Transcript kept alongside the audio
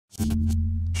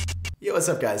Yo, what's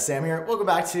up guys, Sam here. Welcome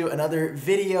back to another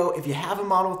video. If you have a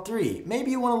Model 3,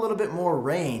 maybe you want a little bit more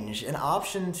range, an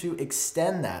option to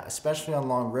extend that, especially on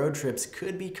long road trips,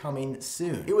 could be coming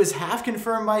soon. It was half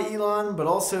confirmed by Elon, but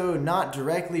also not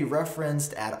directly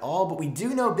referenced at all, but we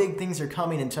do know big things are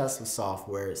coming in Tesla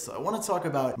software, so I want to talk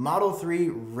about Model 3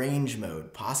 range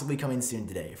mode, possibly coming soon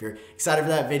today. If you're excited for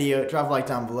that video, drop a like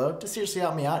down below to seriously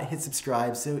help me out and hit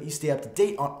subscribe so you stay up to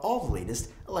date on all the latest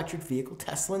electric vehicle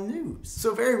Tesla news.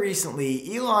 So very recently,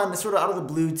 Elon, sort of out of the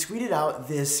blue, tweeted out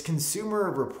this Consumer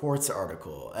Reports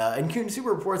article. And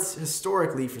Consumer Reports,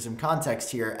 historically, for some context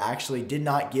here, actually did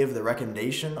not give the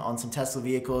recommendation on some Tesla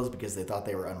vehicles because they thought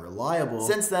they were unreliable.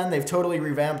 Since then, they've totally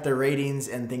revamped their ratings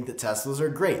and think that Teslas are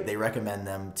great. They recommend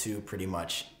them to pretty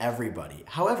much everybody.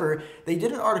 However, they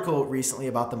did an article recently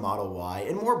about the Model Y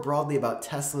and more broadly about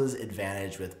Tesla's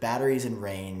advantage with batteries and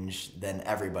range than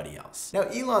everybody else. Now,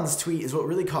 Elon's tweet is what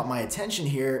really caught my attention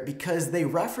here because they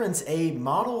reference a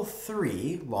Model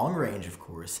 3, long range of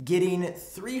course, getting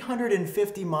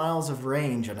 350 miles of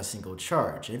range on a single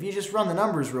charge. And if you just run the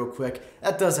numbers real quick,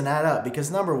 that doesn't add up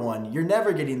because number one, you're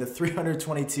never getting the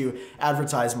 322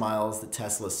 advertised miles that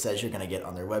Tesla says you're going to get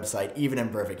on their website, even in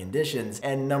perfect conditions.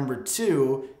 And number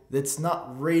two, that's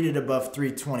not rated above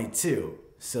 322.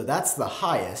 So that's the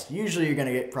highest. Usually you're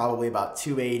gonna get probably about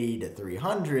 280 to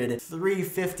 300.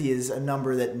 350 is a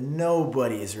number that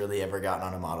nobody's really ever gotten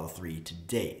on a Model 3 to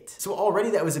date. So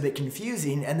already that was a bit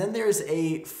confusing, and then there's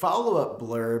a follow-up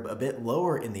blurb a bit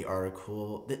lower in the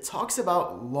article that talks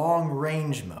about long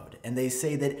range mode. And they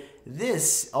say that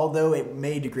this, although it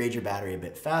may degrade your battery a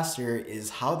bit faster,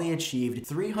 is how they achieved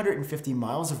 350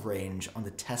 miles of range on the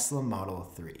Tesla Model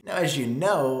 3. Now, as you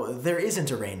know, there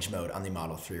isn't a range mode on the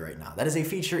Model 3 right now. That is a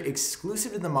feature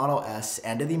exclusive to the Model S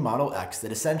and to the Model X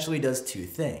that essentially does two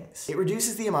things. It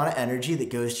reduces the amount of energy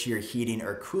that goes to your heating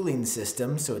or cooling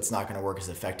system, so it's not going to work as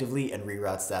effectively, and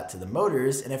reroutes that to the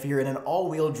motors. And if you're in an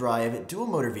all-wheel drive dual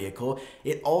motor vehicle,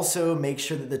 it also makes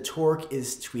sure that the torque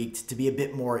is tweaked to be a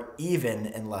bit more even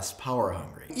and less power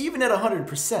hungry. Even at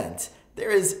 100%, there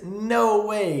is no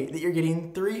way that you're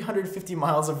getting 350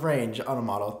 miles of range on a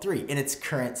Model 3 in its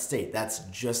current state. That's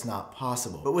just not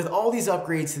possible. But with all these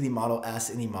upgrades to the Model S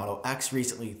and the Model X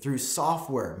recently through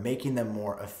software making them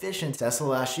more efficient, Tesla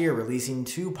last year releasing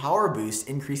 2 power boosts,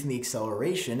 increasing the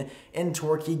acceleration and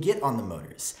torque you get on the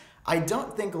motors. I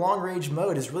don't think long-range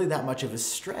mode is really that much of a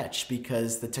stretch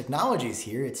because the technology's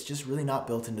here, it's just really not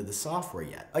built into the software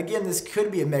yet. Again, this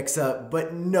could be a mix-up,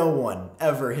 but no one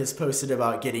ever has posted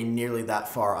about getting nearly that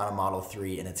far on a Model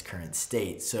 3 in its current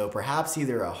state. So perhaps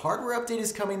either a hardware update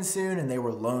is coming soon and they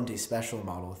were loaned a special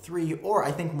Model 3, or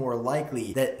I think more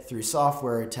likely that through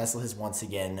software, Tesla has once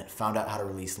again found out how to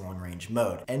release long-range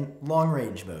mode. And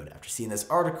long-range mode, after seeing this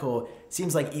article,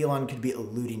 seems like Elon could be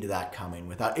alluding to that coming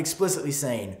without explicitly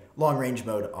saying long-range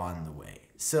mode on the way.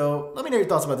 So let me know your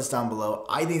thoughts about this down below.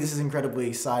 I think this is incredibly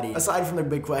exciting. Aside from the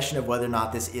big question of whether or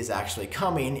not this is actually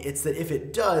coming, it's that if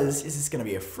it does, is this going to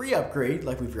be a free upgrade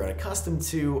like we've grown accustomed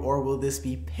to, or will this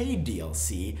be paid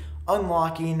DLC,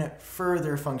 unlocking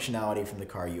further functionality from the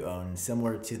car you own,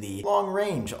 similar to the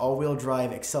long-range all-wheel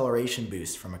drive acceleration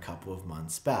boost from a couple of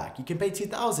months back? You can pay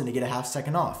 $2,000 to get a half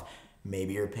second off.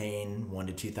 Maybe you're paying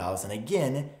 $1,000 to $2,000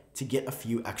 again to get a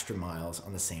few extra miles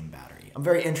on the same battery. I'm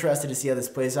very interested to see how this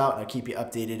plays out, and I'll keep you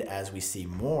updated as we see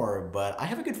more, but I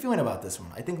have a good feeling about this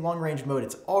one. I think long-range mode,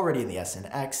 it's already in the S and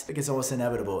X. I think it's almost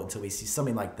inevitable until we see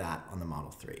something like that on the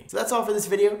Model 3. So that's all for this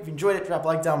video. If you enjoyed it, drop a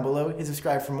like down below, hit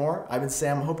subscribe for more. I've been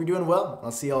Sam, hope you're doing well.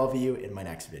 I'll see all of you in my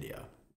next video.